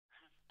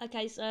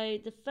Okay, so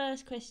the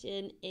first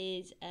question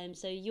is,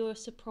 so you're a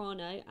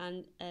soprano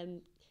and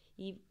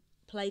you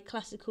play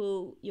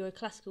classical. You're a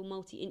classical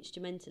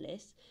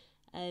multi-instrumentalist.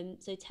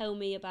 So tell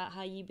me about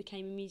how you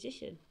became a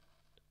musician.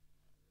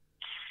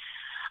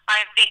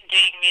 I've been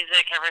doing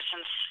music ever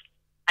since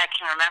I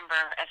can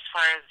remember, as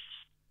far as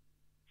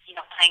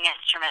playing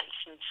instruments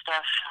and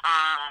stuff.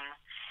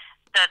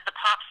 The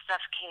pop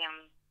stuff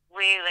came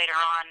way later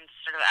on,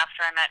 sort of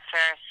after I met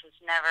Faris. Was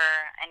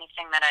never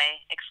anything that I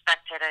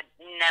expected. I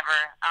never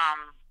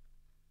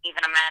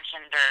even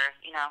imagined, or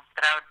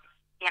that I would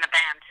be in a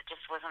band. It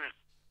just wasn't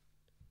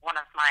one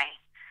of my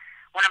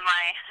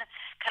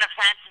kind of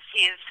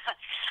fantasies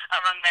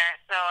among there.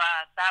 So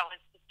that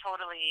was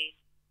totally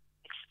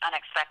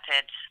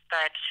unexpected.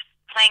 But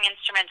playing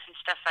instruments and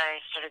stuff I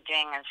started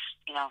doing is,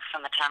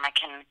 from the time I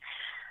can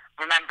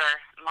remember.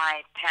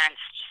 My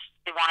parents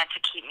they wanted to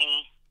keep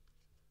me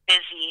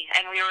busy,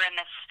 and we were in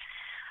this.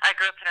 I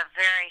grew up in a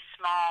very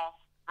small,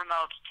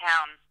 remote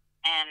town,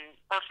 and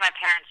both my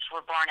parents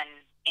were born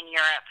in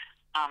Europe.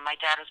 My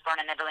dad was born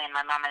in Italy, and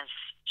my mom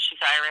she's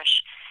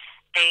Irish.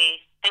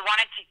 They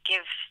wanted to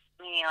give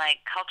me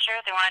like culture.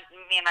 They wanted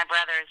me and my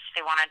brothers.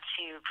 They wanted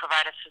to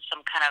provide us with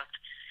some kind of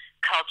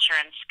culture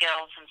and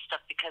skills and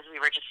stuff because we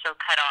were just so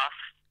cut off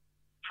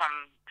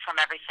from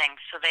everything.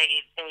 So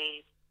they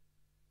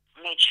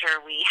made sure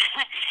we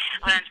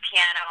learned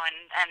piano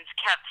and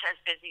kept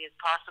as busy as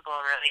possible,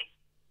 really.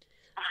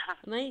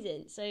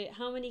 Amazing. So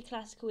how many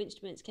classical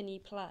instruments can you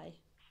play?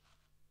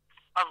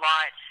 A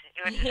lot.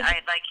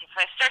 I like if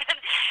I started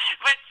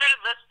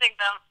listing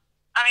them.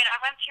 I mean, I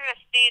went through a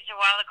stage a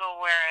while ago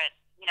where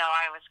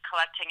I was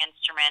collecting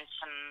instruments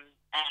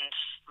and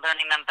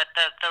learning them, but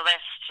the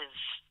list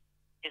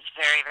is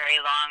very,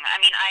 very long. I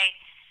mean, I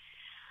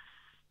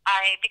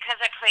because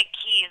I play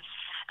keys,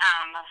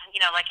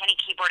 like any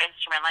keyboard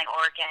instrument, like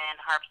organ,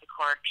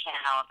 harpsichord,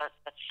 piano.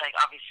 That's like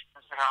obviously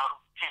those are all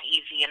kind of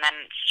easy. And then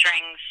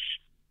strings,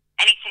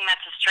 anything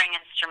that's a string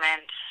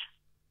instrument,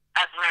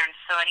 I've learned.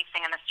 So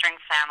anything in the string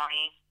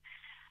family,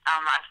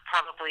 I've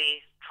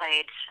probably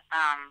played.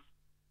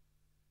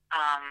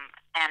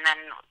 And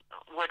then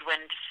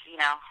woodwind,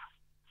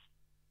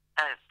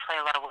 I play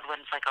a lot of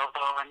woodwinds like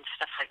oboe and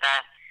stuff like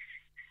that.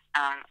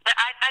 But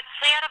I'd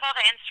say out of all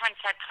the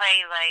instruments I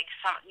play, like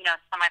some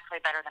I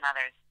play better than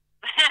others.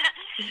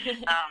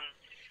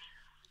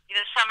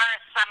 Some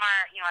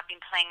are, I've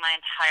been playing my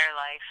entire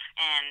life,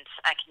 and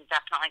I can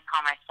definitely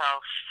call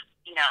myself,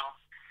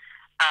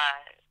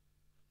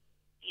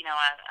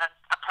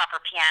 a proper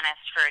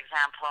pianist, for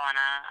example, and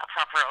a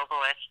proper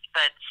oboist.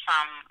 But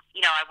some,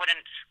 I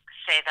wouldn't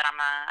say that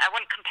I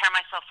wouldn't compare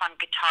myself on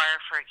guitar,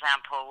 for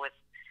example, with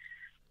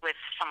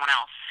someone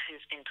else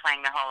who's been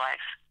playing their whole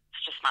life.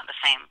 It's just not the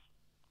same.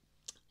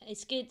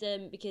 It's good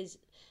because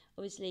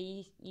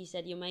obviously you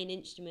said your main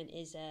instrument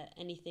is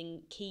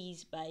anything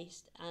keys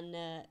based, and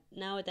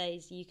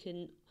nowadays you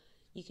can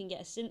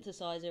get a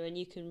synthesizer and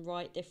you can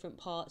write different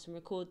parts and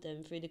record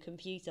them through the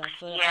computer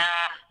for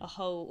a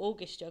whole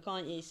orchestra,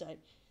 can't you? So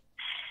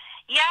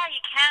yeah,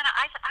 you can.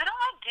 I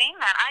don't like doing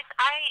that.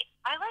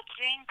 I like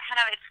doing kind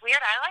of, it's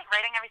weird. I like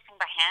writing everything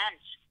by hand.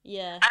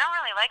 Yeah. I don't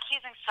really like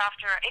using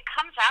software. It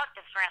comes out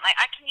different. Like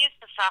I can use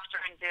the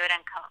software and do it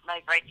and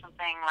like write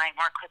something like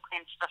more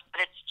quickly and stuff,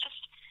 but it's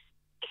just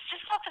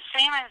not the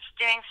same as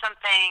doing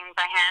something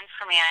by hand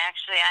for me.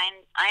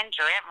 I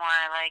enjoy it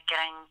more, like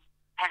getting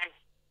pen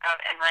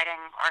out and writing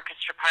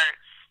orchestra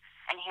parts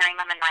and hearing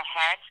them in my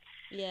head,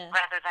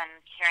 rather than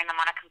hearing them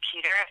on a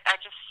computer.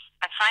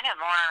 I find it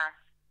more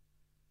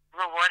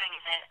rewarding.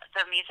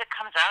 The music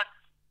comes out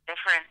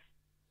different.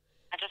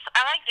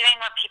 I like doing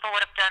what people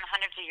would have done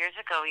hundreds of years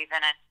ago. Even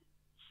it's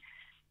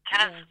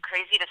kind of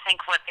crazy to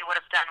think what they would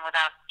have done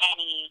without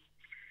any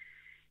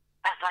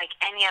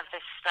of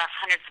this stuff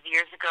hundreds of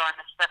years ago, and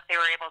the stuff they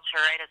were able to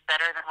write is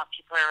better than what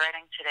people are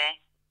writing today.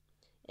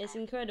 It's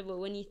incredible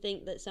when you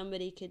think that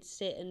somebody could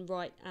sit and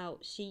write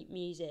out sheet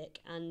music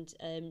and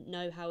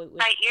know how it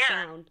would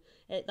sound.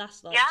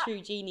 That's like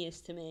true genius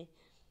to me.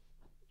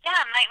 Yeah,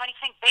 and like when you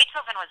think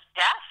Beethoven was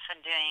deaf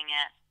and doing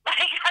it,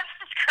 like that's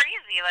just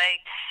crazy.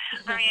 Like,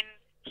 I mean,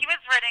 he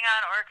was writing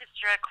out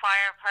orchestra,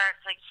 choir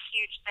parts, like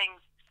huge things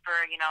for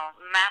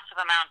massive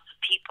amounts of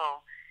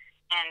people,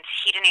 and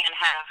he didn't even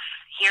have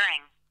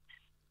hearing.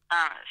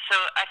 So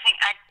I think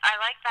I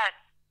like that.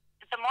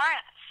 The more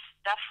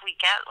stuff we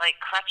get, like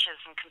crutches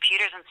and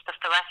computers and stuff,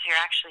 the less you're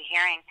actually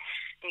hearing.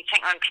 And you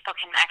think when people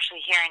can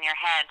actually hear in your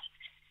head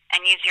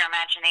and use your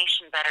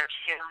imagination better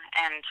too,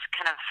 and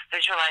kind of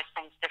visualize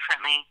things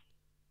differently,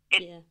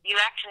 you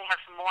actually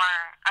have more.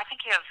 I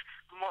think you have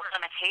more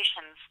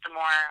limitations the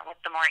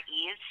more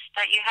ease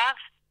that you have.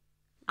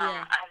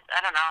 I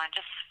don't know.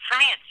 Just for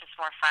me, it's just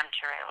more fun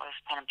to write with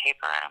pen and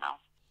paper. I don't know.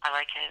 I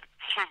like it.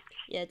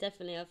 Yeah,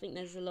 definitely. I think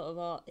there's a lot of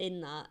art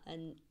in that,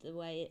 and the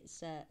way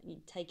it's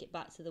you take it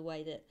back to the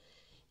way that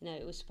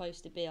it was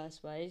supposed to be, I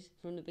suppose,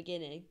 from the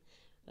beginning.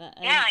 But,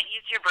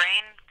 use your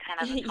brain kind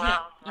of as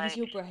well. Use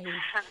your brain.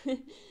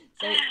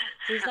 so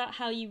is that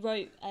how you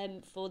wrote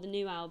for the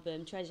new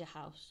album, Treasure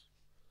House?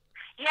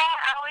 Yeah,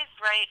 I always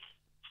write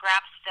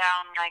scraps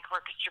down like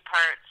orchestra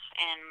parts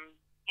in,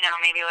 you know,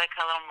 maybe like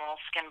a little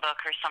Moleskine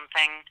book or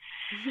something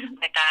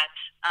like that.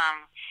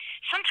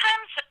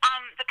 Sometimes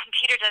the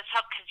computer does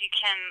help because you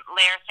can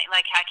layer things.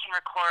 Like I can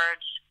record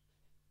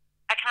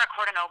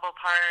an oboe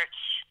part,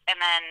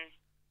 and then,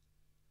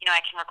 you know,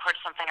 I can record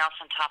something else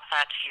on top of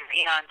that too.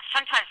 You know, and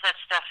sometimes that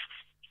stuff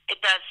it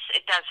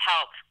does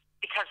help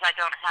because I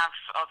don't have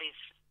all these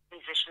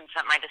musicians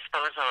at my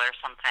disposal or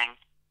something.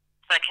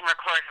 So I can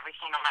record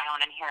everything on my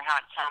own and hear how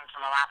it sounds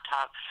on the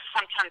laptop.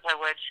 Sometimes I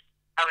would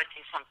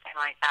do something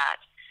like that.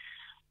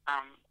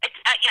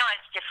 You know,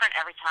 it's different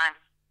every time.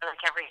 Like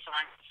every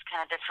song is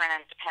kind of different,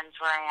 and it depends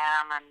where I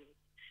am and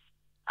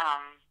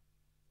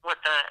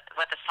what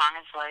the song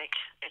is like.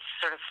 It's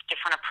sort of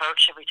different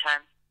approach every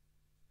time.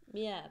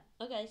 Yeah.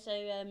 Okay. So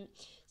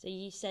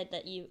you said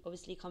that you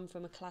obviously come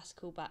from a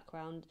classical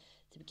background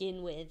to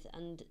begin with,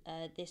 and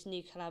this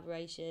new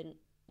collaboration,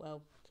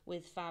 well,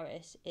 with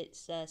Faris,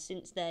 it's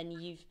since then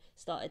you've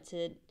started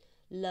to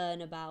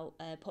learn about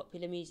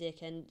popular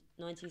music and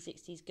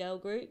 1960s girl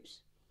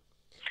groups.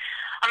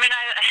 I mean,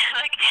 I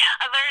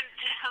learned,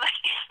 like,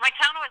 my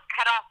town was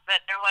cut off,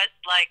 but there was,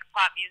 like,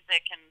 pop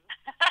music, and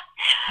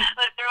I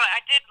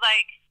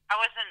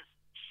wasn't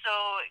so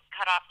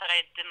cut off that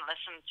I didn't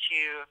listen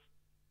to,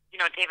 you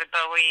know, David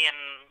Bowie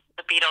and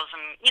the Beatles,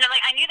 and, you know,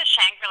 like, I knew the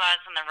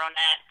Shangri-Las and the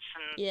Ronettes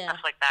and stuff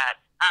like that.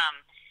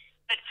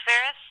 But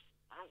Faris,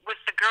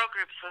 with the girl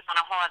groups, was on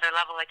a whole other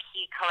level. Like,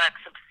 he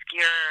collects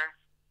obscure,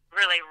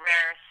 really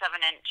rare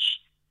 7-inch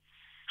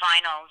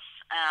vinyls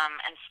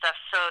and stuff.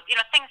 So, you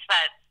know, things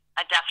that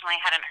I definitely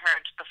hadn't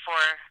heard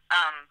before,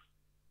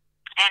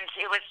 and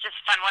it was just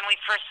fun. When we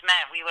first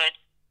met, we would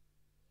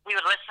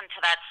listen to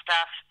that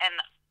stuff, and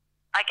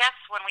I guess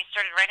when we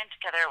started writing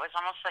together, it was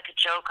almost like a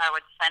joke. I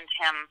would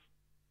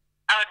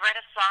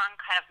write a song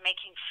kind of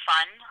making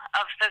fun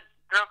of the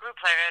girl group.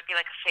 Like, it would be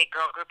like a fake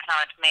girl group, and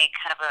I would make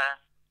kind of a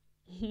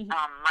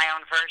my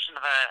own version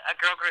of a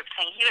girl group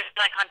thing. He was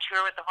like on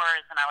tour with the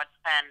Horrors, and I would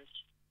send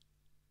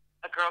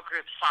a girl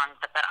group song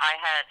that I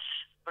had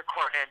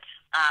recorded.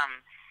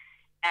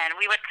 And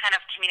we would kind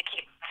of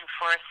communicate back and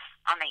forth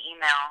on the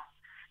email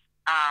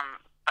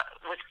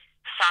with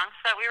songs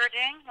that we were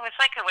doing. It was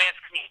like a way of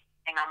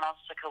communicating,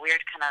 almost like a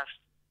weird kind of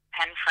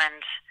pen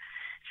friend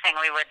thing.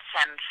 We would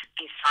send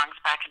these songs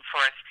back and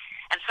forth.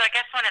 And so I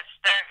guess when it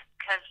started,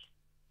 because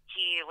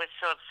he was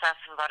so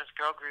obsessive about his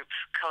girl group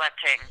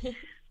collecting,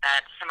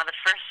 that some of the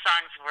first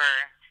songs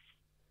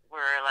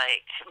were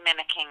like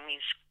mimicking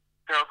these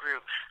girl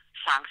group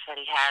songs that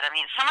he had. I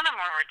mean, some of them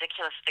were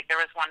ridiculous. Like, there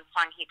was one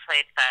song he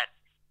played that,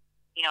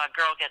 you know, a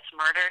girl gets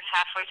murdered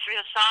halfway through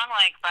the song,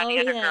 like, by the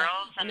other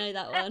girls. I And know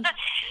that one.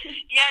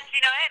 Yeah, do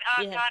you know it?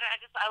 Oh, yeah. God,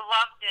 I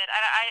loved it.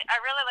 I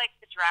really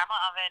liked the drama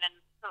of it, and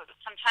so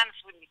sometimes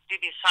when we do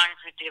these songs,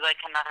 we do,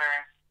 like,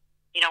 another,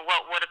 you know,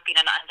 what would have been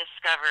an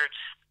undiscovered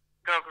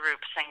girl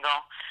group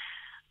single.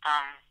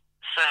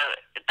 So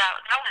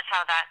that was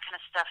how that kind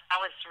of stuff,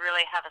 that was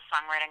really how the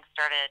songwriting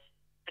started.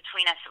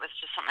 Between us, it was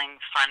just something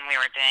fun we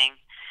were doing.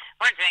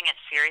 We weren't doing it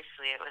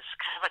seriously. It was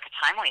kind of like a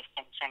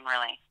time-wasting thing,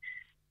 really.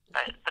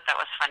 But that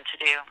was fun to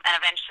do. And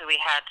eventually we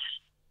had,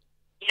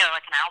 you know,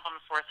 like an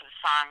album's worth of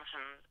songs,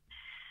 and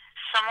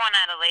someone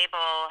at a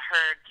label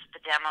heard the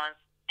demos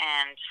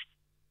and,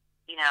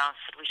 you know,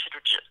 said we should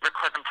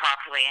record them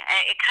properly. And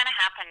it kind of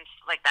happened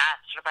like that,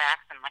 sort of by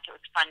accident. Like, it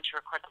was fun to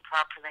record them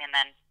properly, and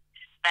then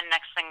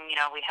next thing, you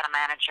know, we had a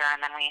manager,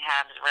 and then we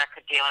had a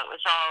record deal.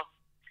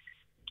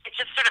 It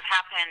just sort of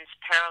happened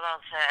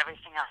parallel to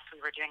everything else we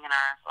were doing in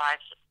our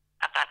lives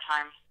at that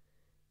time.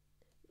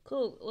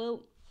 Cool.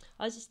 Well,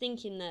 I was just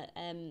thinking that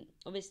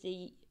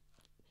obviously,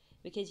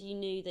 because you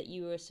knew that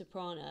you were a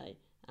soprano,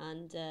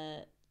 and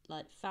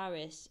like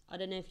Faris, I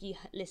don't know if you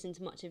listened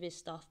to much of his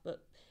stuff,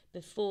 but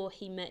before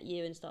he met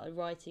you and started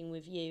writing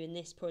with you in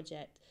this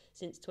project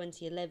since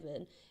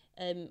 2011,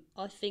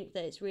 I think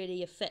that it's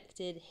really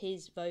affected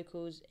his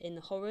vocals in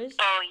the Horrors.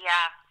 Oh,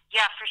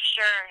 yeah, for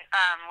sure,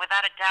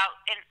 without a doubt.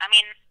 And I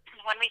mean,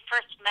 when we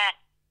first met,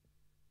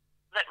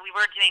 that we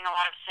were doing a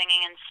lot of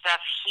singing and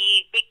stuff.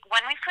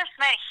 When we first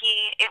met,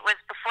 it was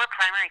before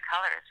Primary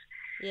Colors.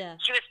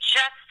 Yeah. He was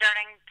just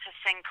starting to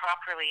sing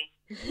properly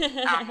with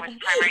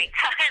Primary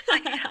Colors.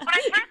 Like, when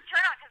I first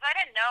heard him, because I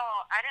didn't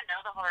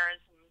know the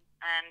Horrors,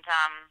 and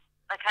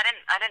like,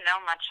 I didn't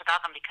know much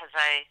about them, because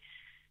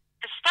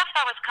the stuff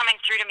that was coming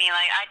through to me,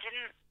 like,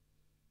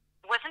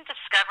 wasn't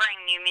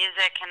discovering new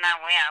music in that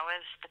way. I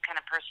was the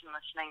kind of person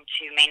listening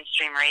to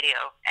mainstream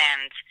radio,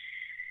 and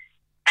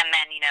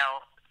then, you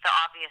know, the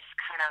obvious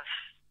kind of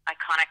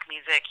iconic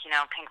music, you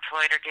know, Pink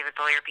Floyd or David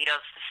Bowie or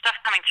Beatles. The stuff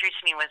coming through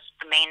to me was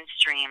the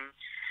mainstream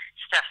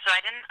stuff. So I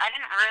didn't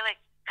really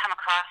come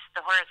across the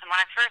Horrors. And when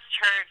I first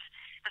heard,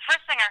 the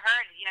first thing I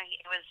heard, you know,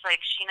 it was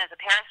like Sheena's a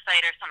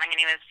Parasite or something,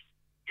 and he was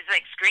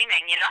like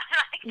screaming, you know.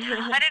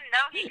 Like, I didn't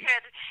know he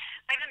could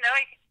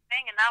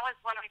sing. And that was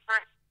when we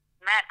first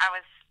met. I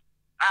was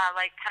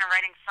like kind of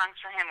writing songs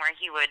for him where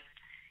he would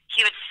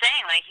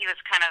sing, like he was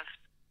kind of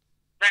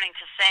learning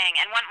to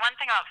sing. And one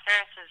thing about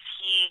Faris is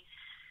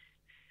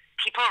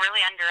people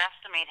really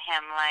underestimate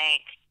him.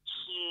 Like,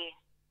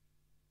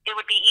 it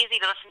would be easy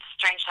to listen to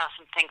Strange House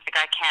and think the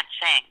guy can't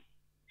sing.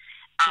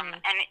 And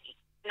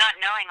not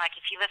knowing, like,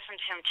 if you listen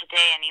to him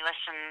today and you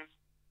listen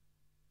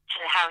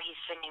to how he's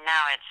singing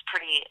now, it's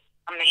pretty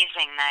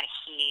amazing that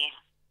he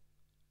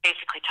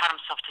basically taught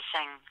himself to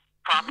sing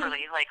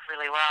properly, like,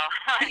 really well.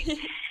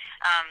 He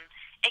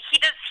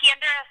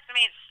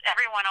underestimates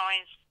everyone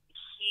always.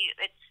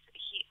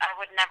 I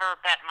would never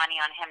bet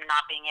money on him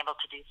not being able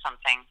to do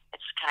something.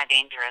 It's kind of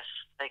dangerous.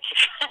 Like,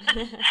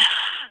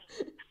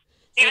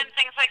 even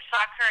things like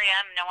soccer,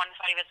 no one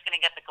thought he was going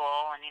to get the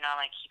goal, and, you know,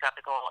 like, he got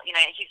the goal. You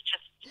know, he's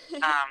just,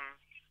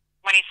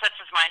 when he sets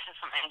his mind to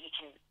something, he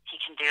can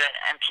do it.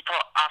 And people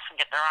often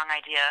get the wrong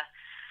idea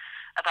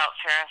about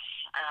Faris,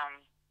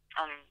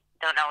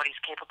 don't know what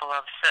he's capable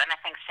of. So, and I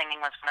think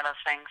singing was one of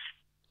those things.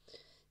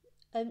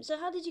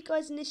 So how did you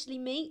guys initially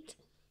meet?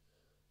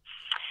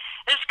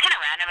 It was kind of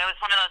random. It was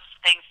one of those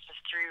things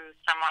just through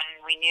someone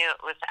we knew.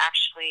 It was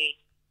actually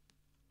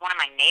one of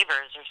my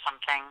neighbors or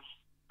something.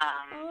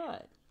 All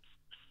right.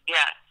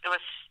 Yeah, it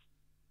was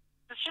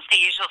just the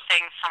usual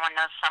thing. Someone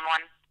knows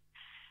someone.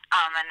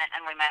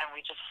 And we met and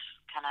we just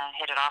kind of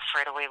hit it off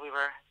right away. We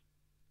were,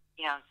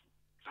 you know,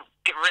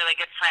 really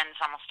good friends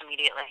almost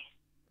immediately.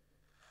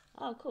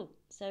 Oh, cool.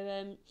 So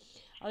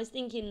I was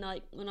thinking,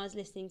 like, when I was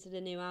listening to the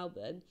new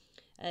album,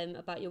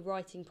 about your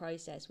writing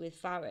process with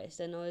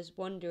Faris, and I was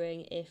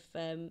wondering if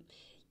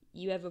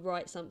you ever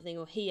write something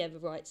or he ever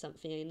writes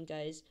something and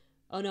goes,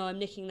 oh no, I'm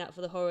nicking that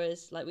for the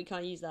horrors, like, we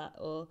can't use that,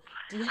 or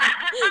do you...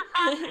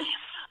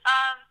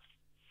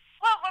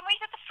 Well, when we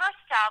did the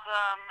first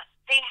album,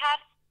 the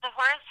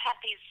horrors had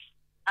these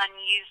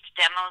unused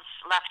demos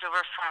left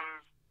over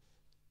from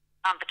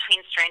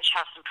between Strange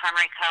House and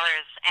Primary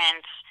Colors,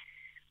 and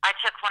I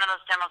took one of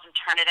those demos and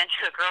turned it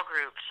into a girl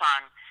group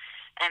song.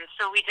 And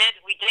so we did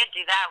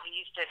do that. We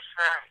used it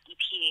for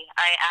EP.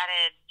 I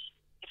added,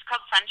 it's called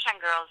Sunshine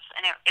Girls,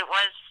 and it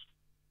was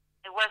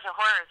a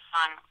horror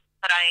song,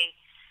 but I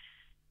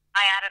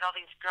added all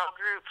these girl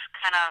group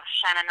kind of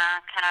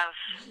shanana, kind of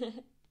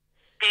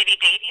baby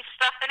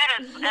stuff in it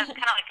as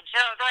kind of like a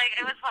joke. Like,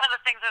 it was one of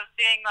the things I was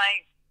doing,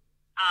 like,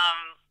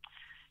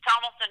 to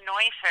almost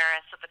annoy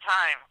Faris at the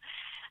time.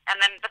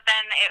 But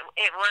then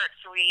it worked.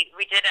 So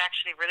we did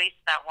actually release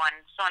that one.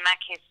 So in that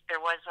case, there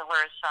was a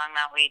horror song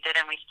that we did,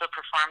 and we still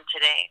perform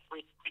today.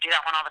 We do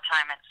that one all the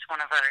time. It's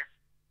one of our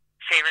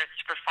favorites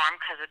to perform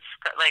because it's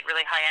got, like,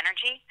 really high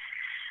energy.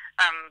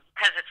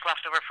 Because it's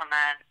left over from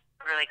that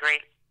really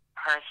great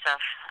horror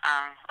stuff.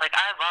 Like,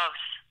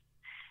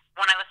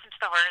 when I listen to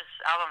the horror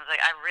albums,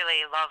 like, I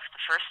really love the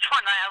first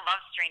one. I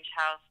love Strange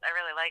House. I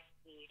really like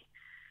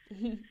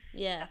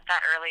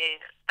that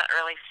early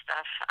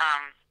stuff.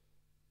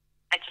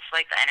 I just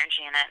like the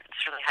energy in it.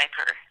 It's really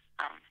hyper.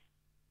 And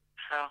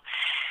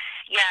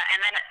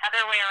then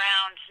other way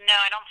around, no,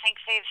 I don't think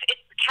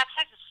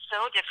Capsize is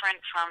so different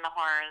from the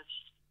horrors.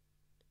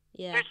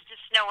 Yeah. There's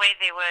just no way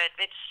they would.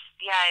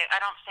 I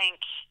don't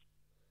think,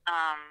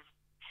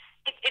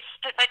 it's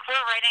like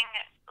we're writing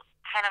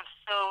kind of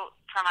so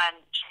from a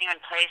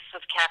genuine place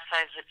with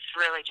Capsize, it's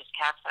really just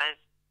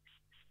Capsize.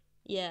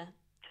 Yeah.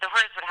 The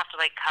horrors would have to,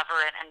 like,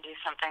 cover it and do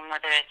something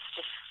with it. It's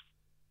just,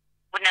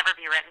 would never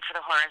be written for the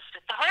horrors.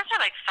 But the horrors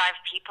are like 5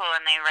 people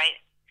and they write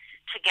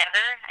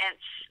together.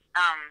 It's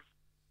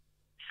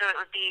so it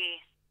would be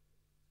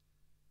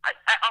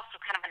also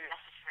kind of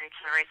unnecessary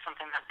to write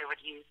something that they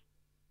would use.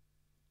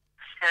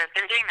 So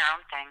they're doing their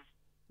own thing.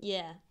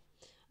 Yeah.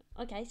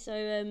 Okay,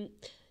 so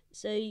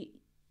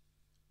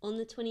on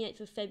the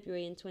 28th of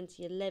February in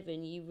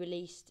 2011, you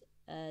released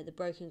the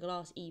Broken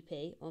Glass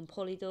EP on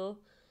Polydor,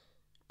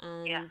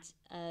 and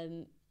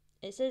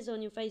it says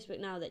on your Facebook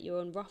now that you're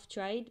on Rough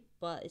Trade,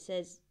 but it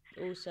says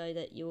also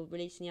that you're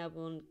releasing the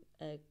album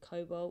on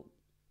Cobalt.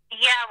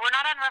 Yeah, we're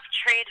not on Rough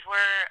Trade.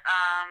 We're,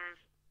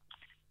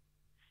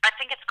 I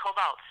think it's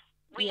Cobalt.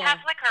 We have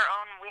our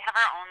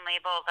own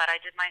label that I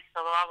did my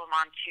solo album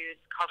on too.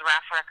 It's called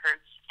RAF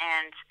Records,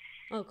 and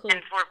cool.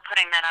 And we're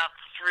putting that out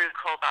through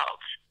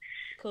Cobalt.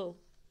 Cool.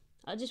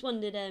 I just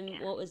wondered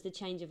what was the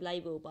change of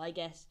label, but I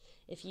guess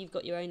if you've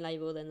got your own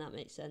label, then that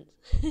makes sense.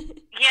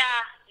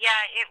 Yeah,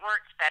 it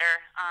works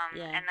better.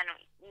 And then,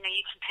 you know,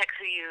 you can pick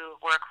who you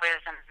work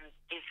with and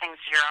do things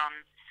your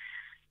own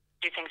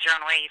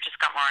way. You've just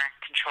got more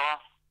control.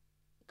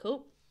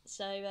 Cool.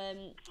 So I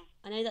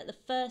know that the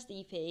first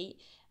EP,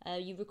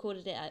 you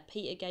recorded it at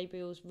Peter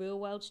Gabriel's Real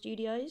World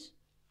Studios.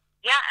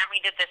 Yeah, and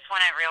we did this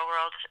one at Real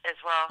World as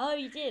well. Oh,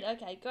 you did?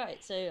 Okay,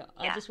 great. So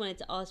I just wanted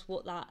to ask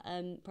what that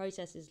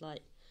process is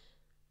like.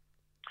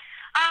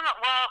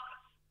 Well,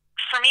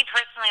 for me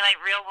personally,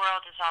 like, Real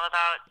World is all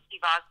about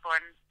Steve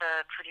Osborne,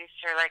 the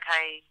producer. Like,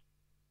 I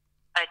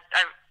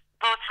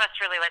both of us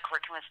really like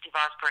working with Steve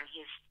Osborne.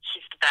 He's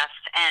the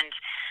best, and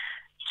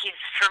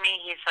for me,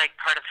 he's like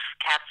part of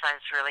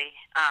Capsize, really.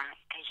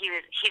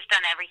 He's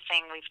done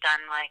everything. We've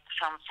done, like,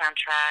 film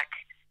soundtrack,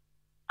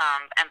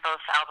 and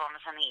both albums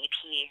and the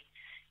EP,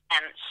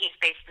 and he's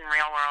based in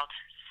Real World.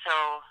 So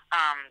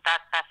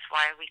that's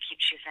why we keep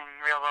choosing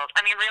Real World.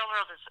 I mean, Real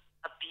World is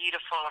a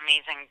beautiful,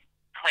 amazing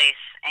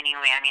place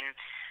anyway. I mean,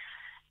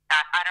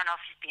 I don't know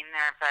if you've been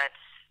there, but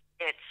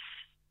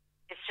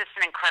it's just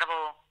an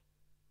incredible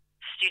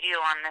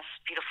studio on this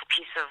beautiful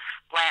piece of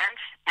land,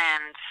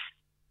 and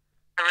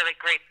a really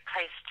great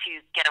place to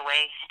get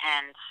away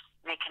and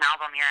make an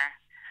album. You're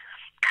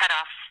cut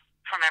off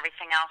from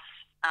everything else,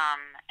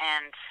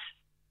 and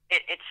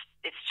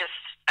it's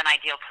just an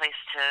ideal place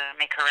to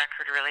make a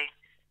record, really.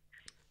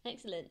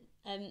 Excellent.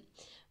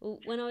 Well,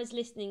 when I was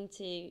listening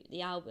to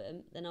the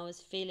album, then I was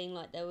feeling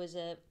like there was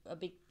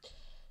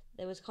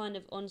there was kind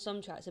of on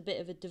some tracks a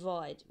bit of a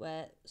divide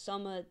where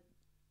some are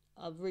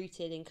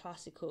rooted in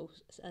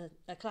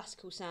a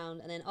classical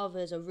sound, and then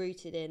others are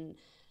rooted in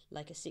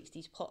like a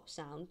 60s pop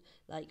sound,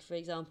 like for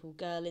example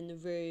Girl in the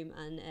Room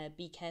and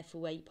Be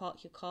Careful Where You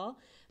Park Your Car,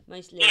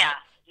 mostly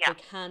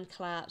big hand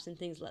claps and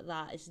things like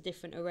that. It's a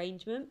different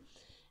arrangement.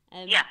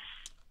 Yes.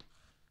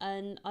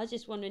 And I was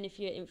just wondering if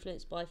you're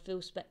influenced by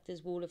Phil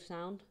Spector's Wall of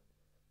Sound.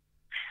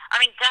 I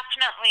mean,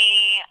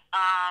 definitely,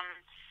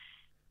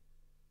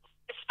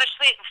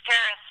 especially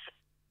Faris,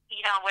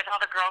 you know, with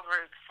all the girl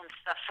groups and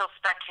stuff, Phil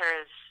Spector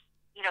is,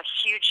 you know,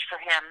 huge for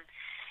him.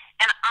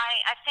 And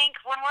I think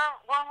when we're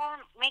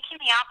making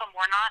the album,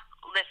 we're not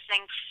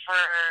listening for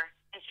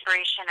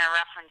inspiration or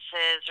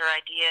references or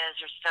ideas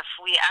or stuff.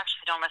 We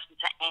actually don't listen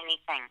to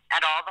anything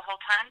at all the whole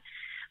time.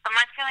 But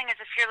my feeling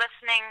is if you've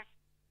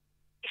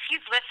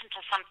listened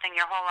to something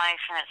your whole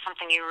life and it's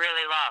something you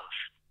really love,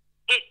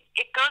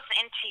 it goes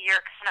into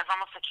your kind of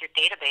almost like your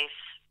database.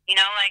 You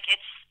know, like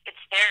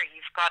it's there.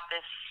 You've got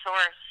this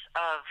source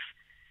of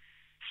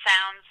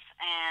sounds,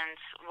 and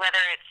whether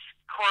it's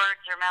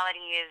chords or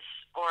melodies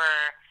or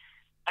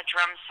a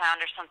drum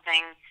sound or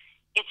something,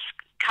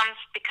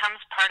 becomes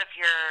part of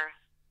your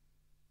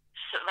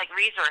like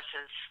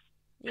resources,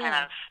 kind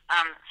of.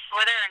 So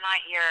whether or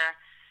not you're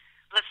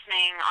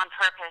listening on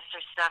purpose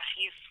or stuff,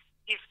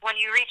 when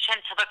you reach in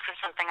to look for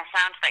something, a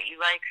sound that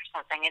you like or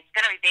something, it's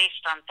going to be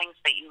based on things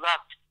that you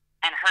loved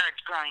and heard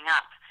growing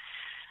up.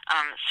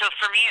 So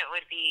for me, it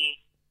would be,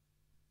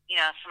 you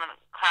know, some of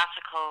the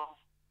classical,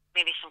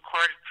 maybe some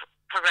chord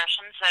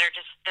progressions that are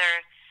just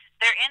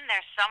they're in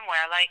there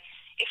somewhere. Like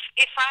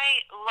if I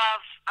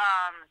love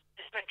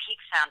the Twin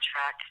Peaks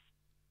soundtrack,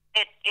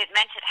 it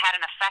meant it had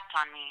an effect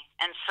on me,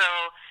 and so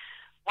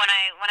when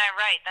I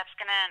write, that's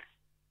going to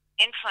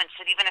influence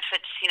it, even if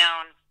it's, you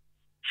know,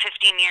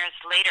 15 years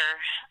later,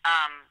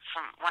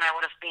 from when I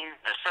would have been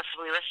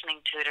obsessively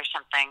listening to it or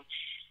something.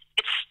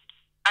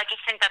 I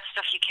just think that's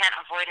stuff you can't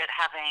avoid it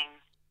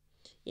having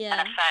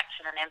an effect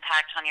and an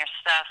impact on your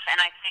stuff. And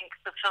I think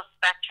with Phil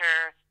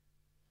Spector,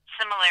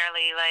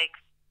 similarly, like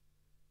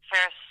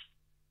Faris,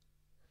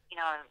 you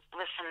know,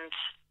 listened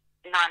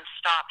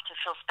nonstop to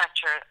Phil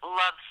Spector,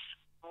 loves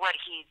what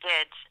he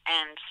did,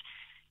 and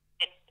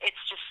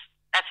it's just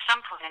at some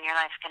point in your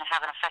life going to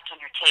have an effect on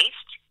your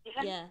taste,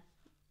 even.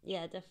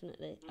 Yeah,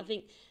 definitely. I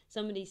think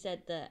somebody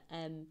said that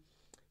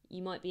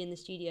you might be in the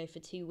studio for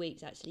 2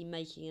 weeks actually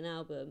making an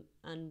album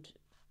and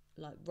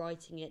like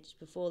writing it just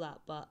before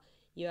that, but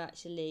you're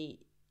actually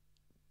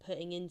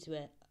putting into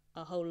it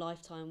a whole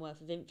lifetime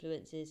worth of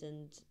influences,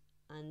 and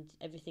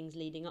everything's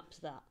leading up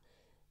to that,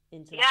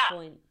 into that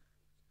point.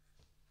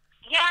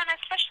 Yeah, and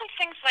especially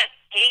things like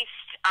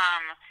taste.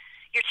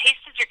 Your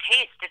taste is your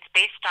taste. It's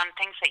based on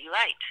things that you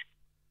liked.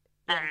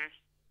 And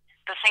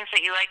the things that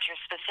you liked are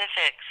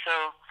specific.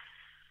 So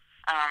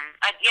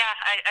I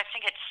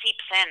think it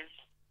seeps in,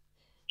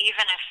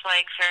 even if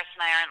like Faris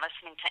and I aren't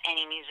listening to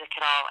any music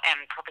at all,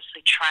 and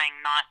purposely trying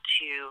not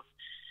to,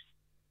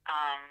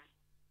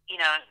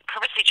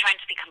 purposely trying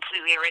to be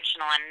completely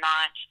original and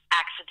not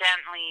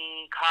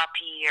accidentally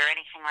copy or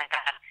anything like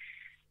that.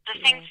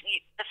 The things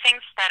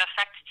that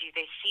affected you,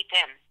 they seep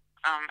in,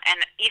 and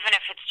even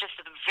if it's just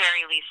at the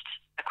very least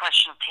a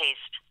question of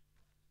taste,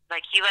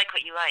 like you like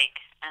what you like,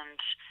 and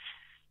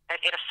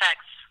it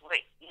affects what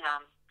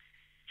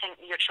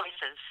your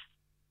choices.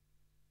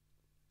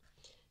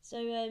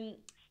 So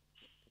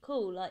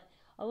cool. Like,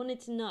 I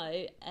wanted to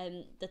know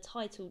the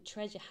title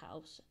Treasure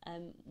House.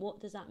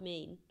 What does that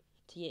mean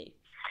to you?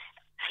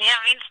 Yeah,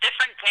 it means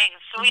different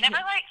things. So we never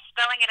like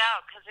spelling it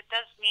out because it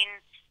does mean,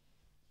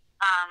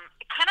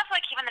 kind of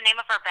like even the name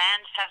of our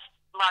band has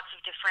lots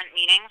of different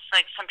meanings.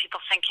 Like some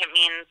people think it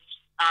means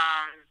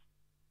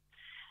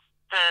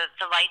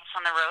the lights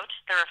on the road,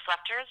 the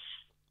reflectors.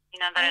 You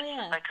know, that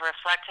it's like a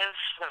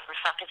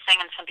reflective thing,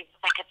 and some people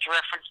think it's a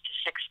reference to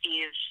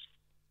 60s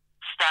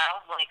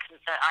style, like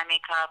the eye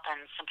makeup,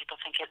 and some people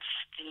think it's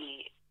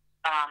the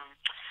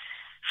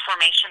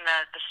formation,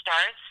 the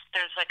stars.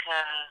 There's like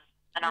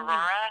an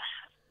aurora.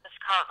 It's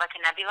called like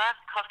a nebula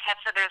called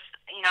Quetzal. There's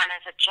and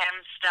there's a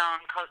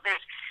gemstone.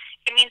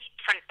 It means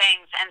different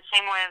things, and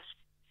same with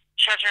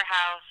Treasure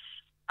House.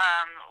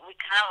 We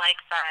kind of like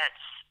that.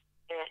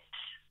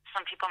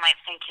 Some people might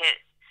think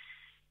it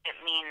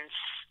means,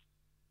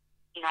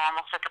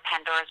 almost like a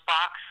Pandora's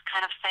box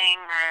kind of thing,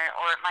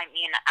 or it might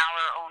mean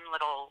our own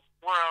little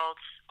world,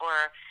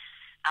 or,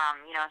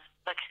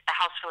 like a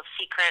house full of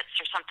secrets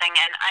or something.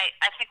 And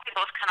I think we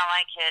both kind of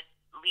like it,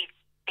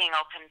 being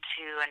open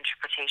to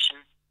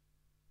interpretation.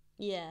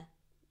 Yeah.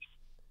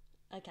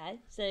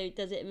 Okay. So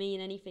does it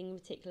mean anything in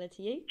particular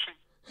to you?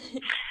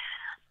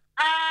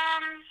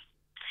 Um,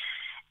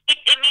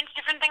 it means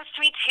different things to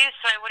me too.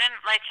 So I wouldn't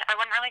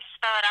really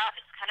spell it out.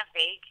 It's kind of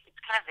vague. It's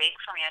kind of vague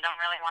for me. I don't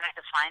really want to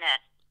define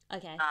it.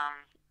 Okay.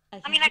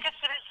 I mean, I guess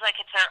it is like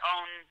it's our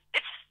own.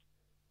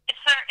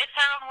 It's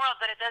our own world,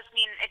 but it does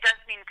mean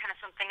kind of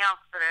something else.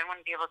 But I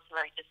wouldn't be able to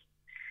like just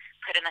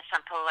put in a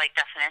simple like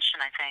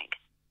definition, I think.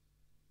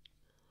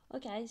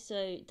 Okay,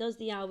 so does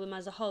the album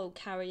as a whole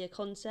carry a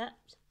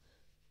concept?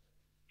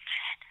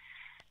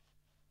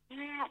 When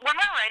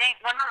we're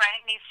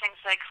writing these things,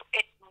 like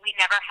we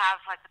never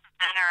have like a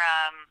plan or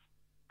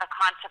a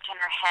concept in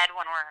our head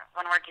when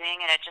we're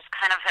doing it. It just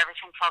kind of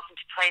everything falls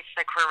into place.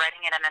 Like we're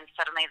writing it, and then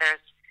suddenly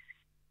there's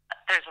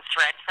a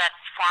thread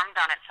that's formed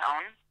on its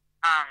own.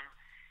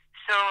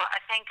 So I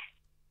think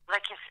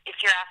like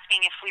if you're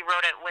asking if we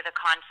wrote it with a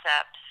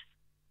concept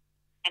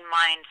in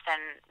mind,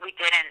 then we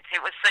didn't.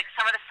 It was like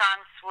some of the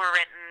songs were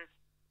written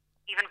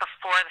even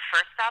before the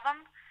first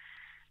album.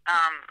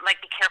 Like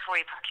Be Careful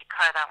Where You Park Your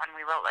Car, that one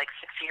we wrote like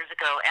 6 years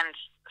ago, and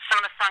some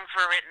of the songs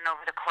were written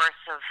over the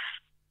course of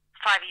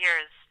 5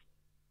 years,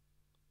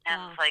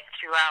 and like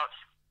throughout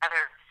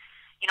other,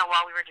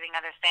 while we were doing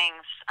other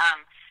things,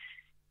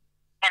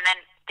 and then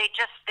they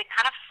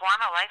kind of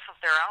form a life of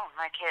their own.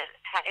 Like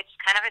it's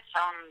kind of its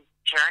own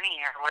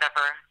journey or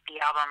whatever. The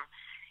album,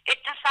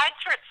 it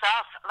decides for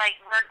itself. Like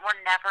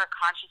we're never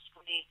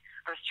consciously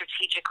or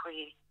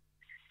strategically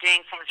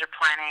doing things or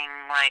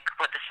planning like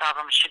what this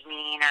album should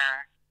mean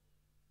or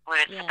what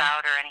it's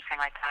about or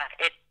anything like that.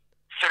 It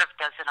sort of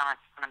does it on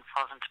its own and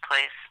falls into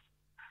place.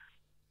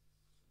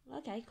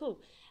 Okay,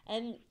 cool.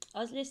 I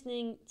was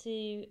listening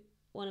to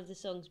one of the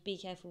songs, "Be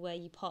Careful Where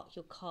You Park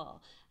Your Car,"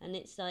 and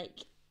it's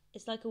like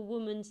a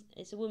woman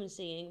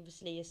singing,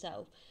 obviously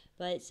yourself,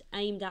 but it's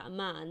aimed at a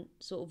man,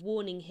 sort of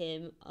warning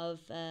him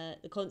of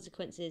the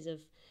consequences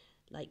of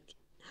like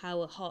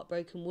how a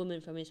heartbroken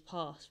woman from his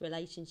past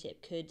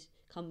relationship could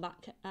come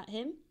back at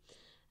him.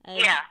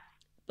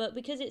 But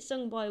because it's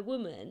sung by a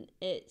woman,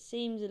 it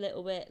seems a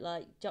little bit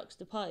like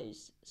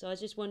juxtaposed. So I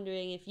was just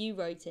wondering if you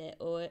wrote it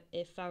or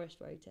if Faris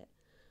wrote it.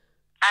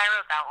 I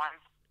wrote that one.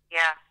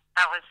 Yeah,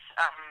 that was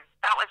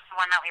the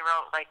one that we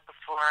wrote like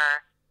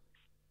before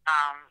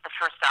the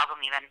first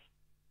album even.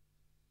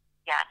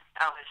 Yeah,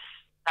 that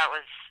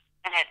was,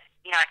 and it.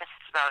 I guess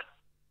it's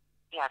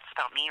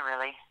about me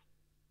really.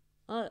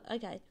 Oh,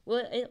 okay.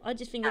 Well, I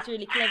just think it's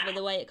really clever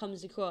the way it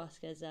comes across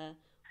because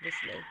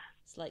obviously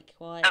it's like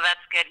quite. Oh,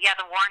 that's good. Yeah,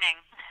 the warning.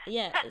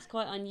 Yeah, it's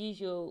quite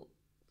unusual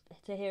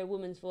to hear a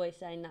woman's voice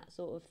saying that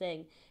sort of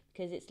thing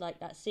because it's like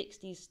that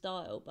 60s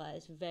style, but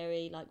it's a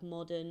very like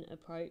modern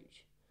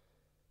approach.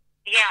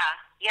 Yeah,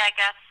 I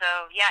guess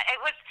so. Yeah, it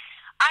was.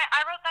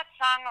 I wrote that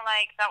song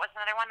like that was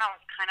another one that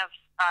was kind of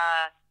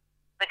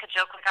like a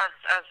joke. Like I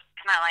was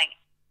kind of like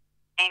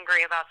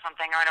angry about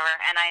something or whatever,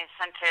 and I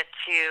sent it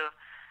to.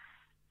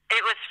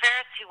 It was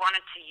Faris who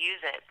wanted to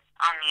use it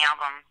on the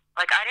album.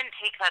 Like I didn't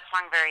take that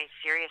song very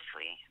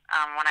seriously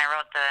when I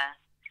wrote the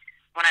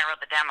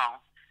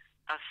demo.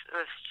 It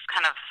was just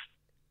kind of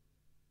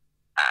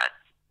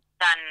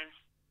done.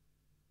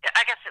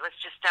 I guess it was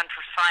just done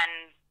for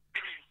fun.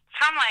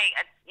 From like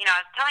I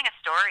was telling a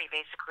story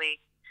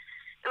basically.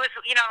 It was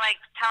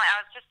like I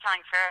was just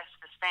telling Faris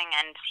this thing,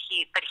 and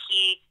he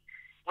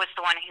was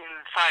the one who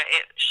thought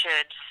it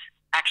should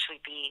actually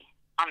be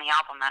on the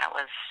album. That it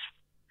was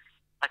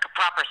like a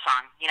proper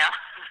song,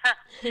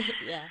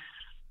 Yeah.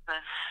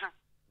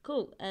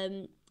 Cool.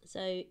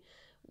 So,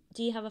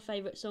 do you have a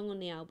favourite song on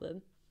the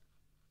album?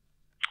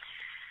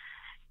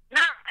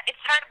 No,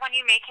 it's hard when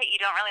you make it. You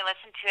don't really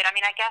listen to it. I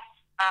mean, I guess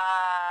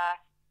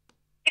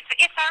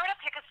if I were to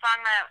pick a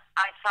song that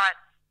I thought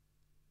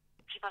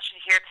people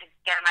should hear to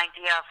get an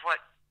idea of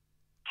what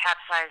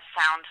Capsize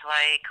sounds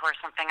like or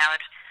something,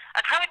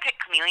 I'd probably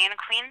pick Chameleon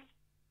Queen.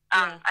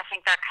 I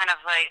think that kind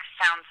of like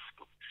sounds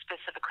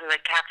specifically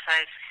like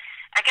Capsize.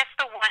 I guess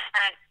the one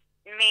that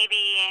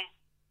maybe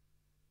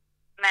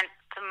meant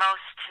the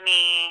most to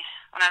me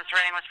when I was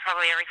writing was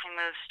probably Everything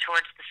Moves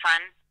Towards the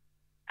Sun,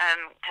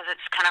 because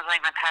it's kind of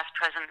like my past,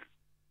 present,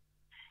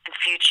 and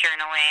future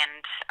in a way,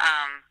 and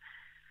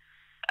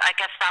I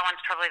guess that one's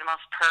probably the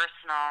most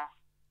personal.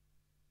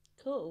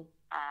 Cool.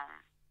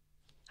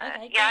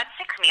 Okay. Yeah, I'd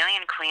say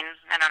Chameleon Queen.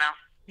 I don't know.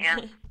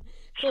 Yeah.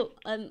 Cool.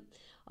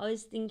 I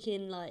was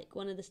thinking like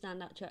one of the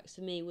standout tracks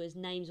for me was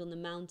Names on the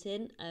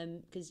Mountain,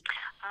 because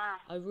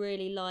I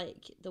really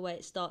like the way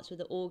it starts with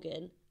the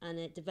organ and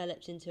it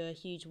develops into a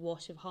huge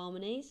wash of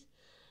harmonies.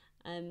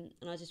 And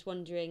I was just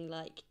wondering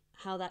like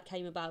how that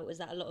came about. Was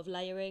that a lot of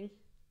layering?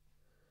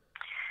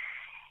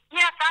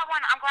 Yeah, that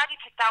one. I'm glad you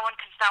picked that one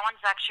because that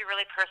one's actually a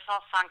really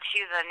personal song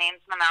too. The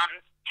Names on the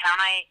Mountain,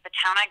 the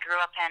town I grew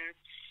up in,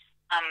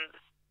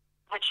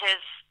 which is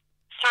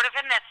sort of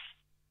in this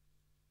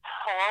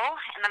hole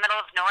in the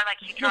middle of nowhere. Like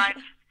you drive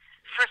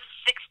for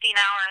 16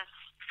 hours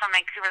from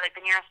Vancouver. Like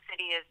the nearest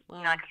city is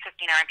like a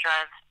 15-hour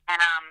drive, and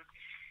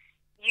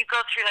you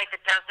go through like the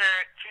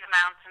desert, through the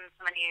mountains,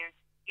 and then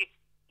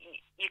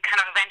you kind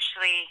of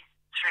eventually.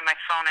 Sorry, my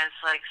phone is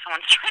like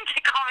someone's trying to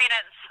call me, and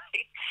it's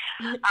like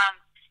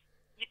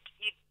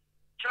you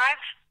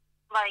drive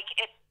like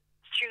it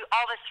through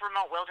all this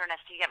remote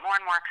wilderness. You get more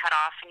and more cut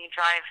off, and you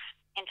drive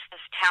into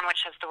this town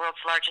which has the world's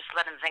largest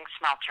lead and zinc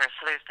smelter.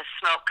 So there's the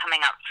smoke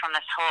coming up from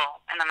this hole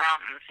in the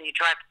mountains, and you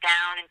drive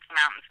down into the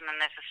mountains, and then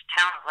there's this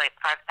town of like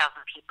 5,000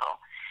 people.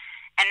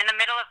 And in the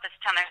middle of this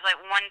town, there's like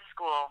one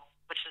school,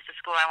 which is the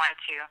school I went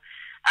to,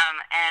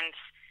 and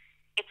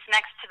it's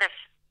next to this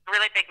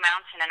really big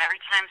mountain. And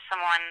every time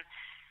someone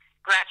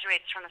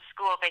graduates from the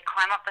school, they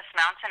climb up this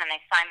mountain and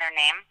they sign their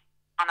name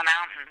on the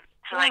mountain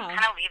to like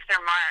kind of leave their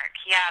mark.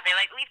 Yeah, they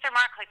like leave their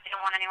mark, like they don't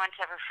want anyone to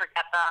ever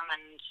forget them,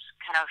 and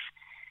kind of.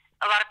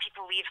 A lot of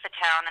people leave the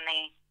town, and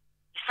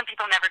some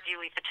people never do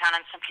leave the town,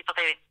 and some people,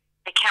 they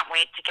can't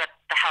wait to get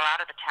the hell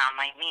out of the town,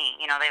 like me.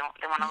 You know, they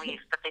want to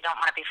leave, but they don't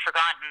want to be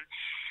forgotten.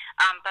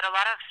 But a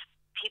lot of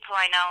people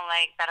I know,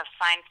 like, that have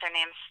signed their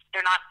names,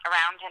 they're not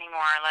around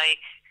anymore.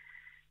 Like,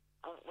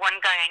 one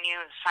guy I knew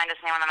signed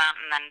his name on the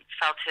mountain and then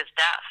fell to his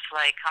death,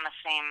 like, on the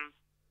same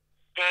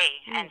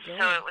day. And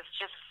so it was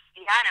just,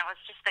 and it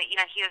was just that,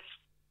 you know,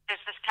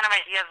 there's this kind of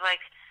idea of,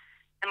 like,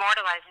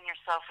 immortalizing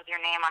yourself with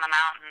your name on a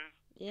mountain.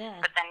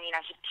 Yeah. But then, you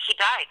know, he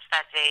died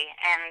that day,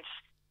 and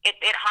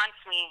it haunts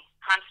me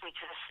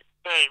to this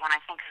day when I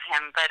think of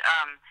him. But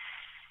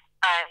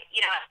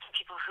you know,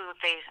 people who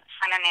they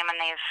sign their name and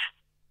they've